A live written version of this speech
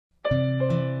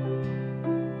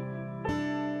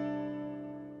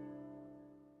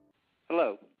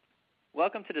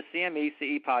Welcome to the CME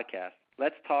CE podcast.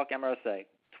 Let's talk MRSA,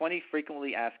 20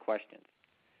 frequently asked questions.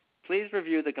 Please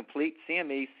review the complete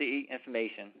CME CE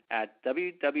information at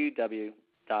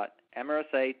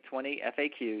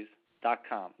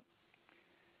www.mrsa20faqs.com.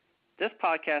 This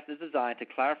podcast is designed to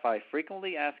clarify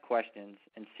frequently asked questions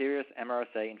in serious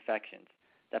MRSA infections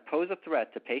that pose a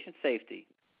threat to patient safety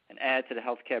and add to the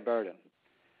healthcare burden.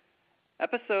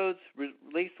 Episodes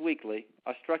released weekly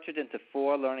are structured into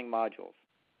 4 learning modules.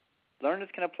 Learners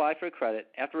can apply for a credit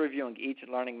after reviewing each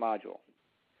learning module.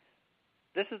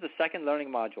 This is the second learning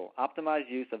module, Optimized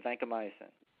Use of Vancomycin.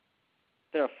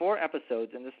 There are 4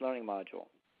 episodes in this learning module.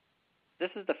 This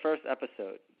is the first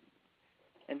episode.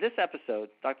 In this episode,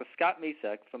 Dr. Scott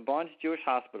Misek from Barnes-Jewish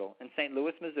Hospital in St.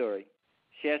 Louis, Missouri,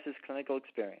 shares his clinical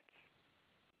experience.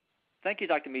 Thank you,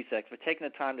 Dr. Misek, for taking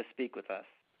the time to speak with us.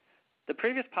 The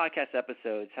previous podcast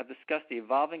episodes have discussed the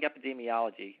evolving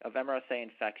epidemiology of MRSA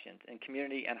infections in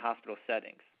community and hospital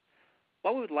settings.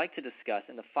 What we would like to discuss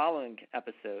in the following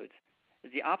episodes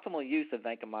is the optimal use of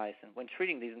vancomycin when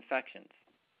treating these infections.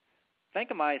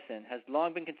 Vancomycin has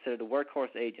long been considered a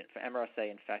workhorse agent for MRSA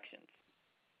infections.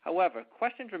 However,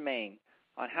 questions remain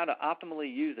on how to optimally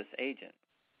use this agent.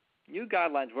 New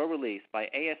guidelines were released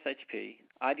by ASHP,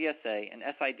 IDSA, and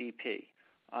SIDP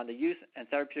on the use and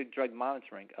therapeutic drug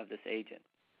monitoring of this agent.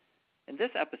 In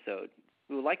this episode,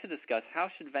 we would like to discuss how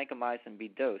should vancomycin be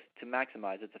dosed to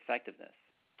maximize its effectiveness.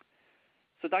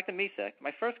 So, Dr. Misek,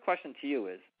 my first question to you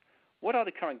is, what are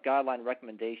the current guideline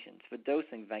recommendations for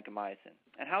dosing vancomycin,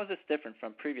 and how is this different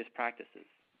from previous practices?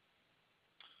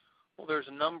 Well, there's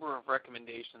a number of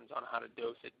recommendations on how to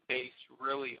dose it based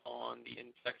really on the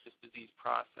infectious disease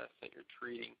process that you're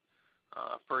treating.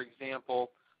 For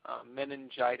example,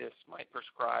 meningitis might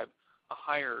prescribe a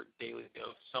higher daily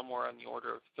dose, somewhere on the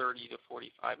order of 30 to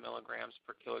 45 milligrams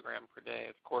per kilogram per day.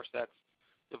 Of course, that's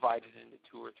divided into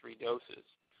 2 or 3 doses,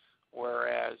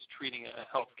 whereas treating a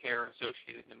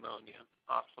healthcare-associated pneumonia,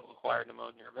 hospital-acquired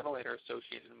pneumonia, or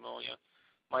ventilator-associated pneumonia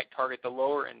might target the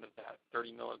lower end of that,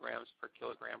 30 milligrams per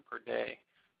kilogram per day,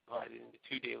 divided into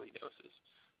 2 daily doses.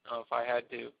 Now, if I had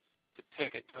to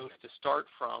pick a dose to start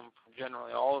from for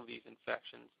generally all of these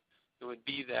infections, it would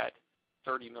be that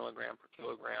 30 milligram per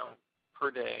kilogram per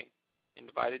day in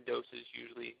divided doses,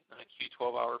 usually on a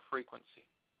Q12-hour frequency.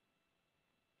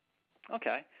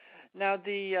 Okay. Now,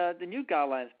 the new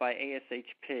guidelines by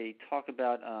ASHP talk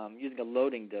about using a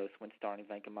loading dose when starting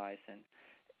vancomycin.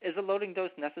 Is a loading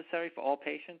dose necessary for all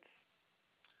patients?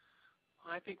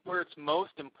 I think where it's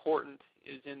most important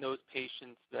is in those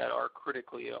patients that are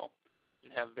critically ill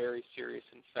and have very serious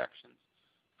infections.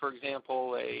 For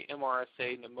example, a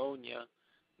MRSA pneumonia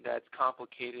that's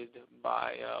complicated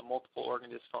by multiple organ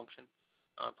dysfunction,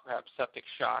 perhaps septic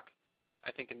shock.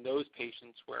 I think in those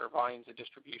patients where volumes of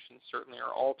distribution certainly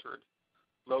are altered,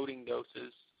 loading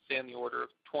doses, say on the order of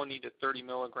 20 to 30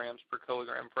 milligrams per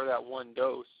kilogram for that one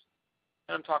dose,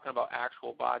 and I'm talking about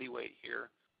actual body weight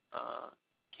here,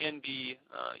 can be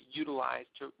utilized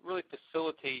to really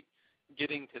facilitate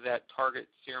getting to that target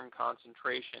serum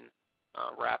concentration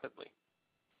rapidly.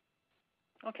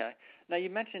 Okay. Now, you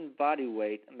mentioned body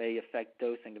weight may affect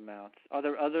dosing amounts. Are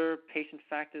there other patient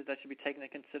factors that should be taken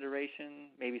into consideration,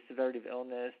 maybe severity of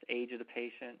illness, age of the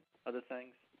patient, other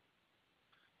things?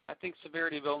 I think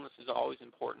severity of illness is always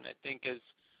important. I think as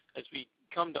we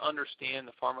come to understand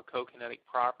the pharmacokinetic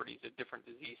properties of different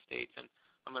disease states, and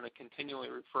I'm going to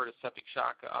continually refer to septic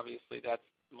shock. Obviously, that's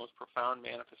the most profound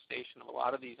manifestation of a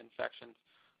lot of these infections.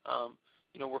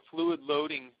 We're fluid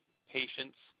loading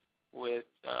patients with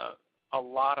a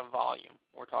lot of volume.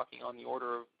 We're talking on the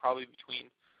order of probably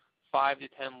between 5 to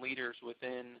 10 liters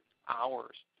within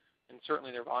hours, and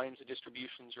certainly their volumes of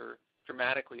distributions are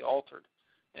dramatically altered.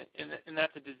 And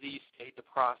that's a disease state, the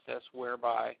process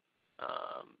whereby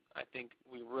I think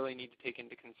we really need to take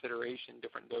into consideration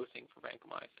different dosing for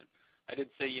vancomycin. I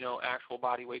did say, actual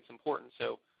body weight's important,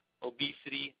 so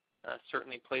obesity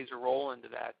certainly plays a role into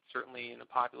that. Certainly in a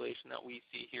population that we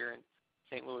see here in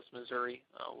St. Louis, Missouri,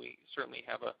 we certainly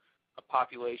have a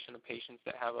population of patients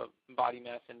that have a body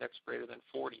mass index greater than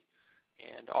 40.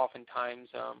 And oftentimes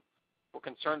we're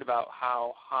concerned about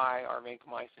how high our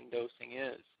vancomycin dosing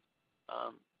is.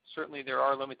 Certainly there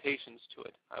are limitations to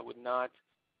it. I would not,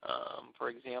 for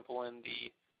example, in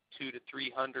the 200 to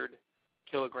 300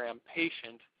 kilogram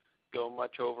patient, go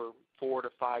much over 4 to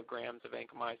 5 grams of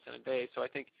vancomycin a day. So I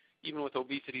think even with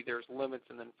obesity, there's limits,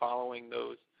 and then following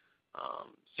those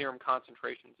serum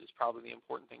concentrations is probably the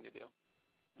important thing to do.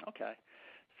 Okay.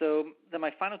 So then my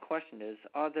final question is,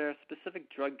 are there specific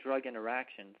drug-drug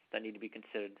interactions that need to be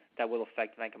considered that will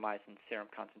affect vancomycin serum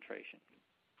concentration?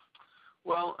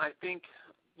 Well, I think,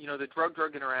 the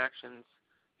drug-drug interactions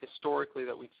historically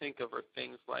that we think of are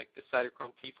things like the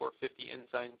cytochrome P450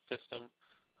 enzyme system,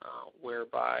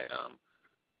 whereby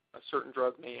a certain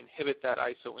drug may inhibit that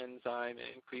isoenzyme and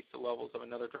increase the levels of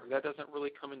another drug. That doesn't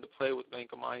really come into play with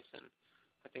vancomycin.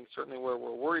 I think certainly where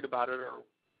we're worried about it are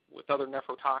with other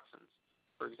nephrotoxins,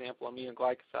 for example,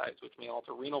 aminoglycosides, which may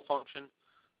alter renal function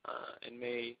and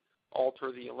may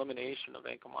alter the elimination of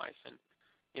vancomycin.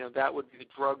 That would be the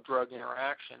drug-drug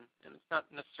interaction, and it's not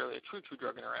necessarily a true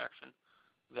drug interaction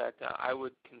that I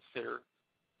would consider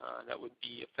that would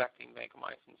be affecting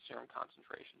vancomycin serum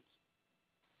concentrations.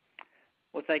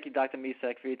 Well, thank you, Dr.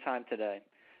 Misek, for your time today.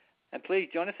 And please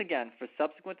join us again for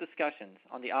subsequent discussions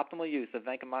on the optimal use of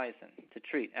vancomycin to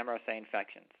treat MRSA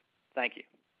infections. Thank you.